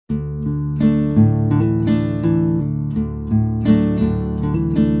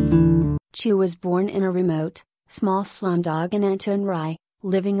Chou was born in a remote, small slumdog in Antoinerei,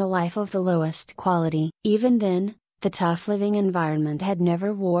 living a life of the lowest quality. Even then, the tough living environment had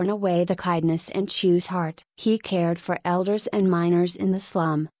never worn away the kindness in Chou's heart. He cared for elders and miners in the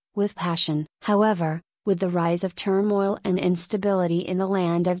slum, with passion. However, with the rise of turmoil and instability in the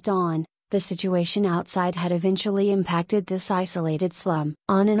land of dawn, the situation outside had eventually impacted this isolated slum.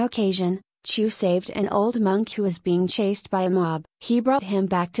 On an occasion, Chou saved an old monk who was being chased by a mob. He brought him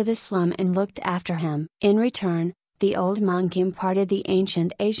back to the slum and looked after him. In return, the old monk imparted the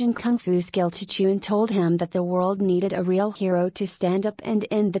ancient Asian kung fu skill to Chou and told him that the world needed a real hero to stand up and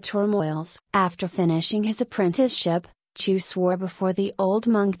end the turmoils. After finishing his apprenticeship, Chou swore before the old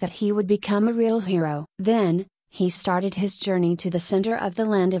monk that he would become a real hero. Then, he started his journey to the center of the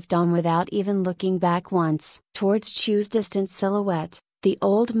land of dawn without even looking back once. Towards Chou's distant silhouette, the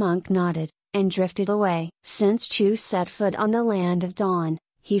old monk nodded, and drifted away. Since Chou set foot on the land of dawn,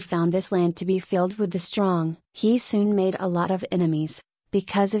 he found this land to be filled with the strong. He soon made a lot of enemies,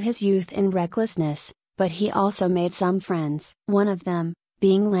 because of his youth and recklessness, but he also made some friends. One of them,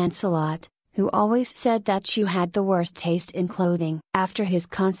 being Lancelot, who always said that Chou had the worst taste in clothing. After his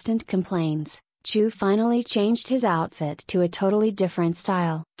constant complaints, Chou finally changed his outfit to a totally different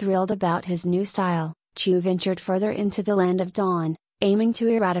style. Thrilled about his new style, Chou ventured further into the land of dawn, aiming to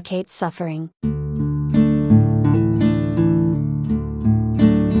eradicate suffering.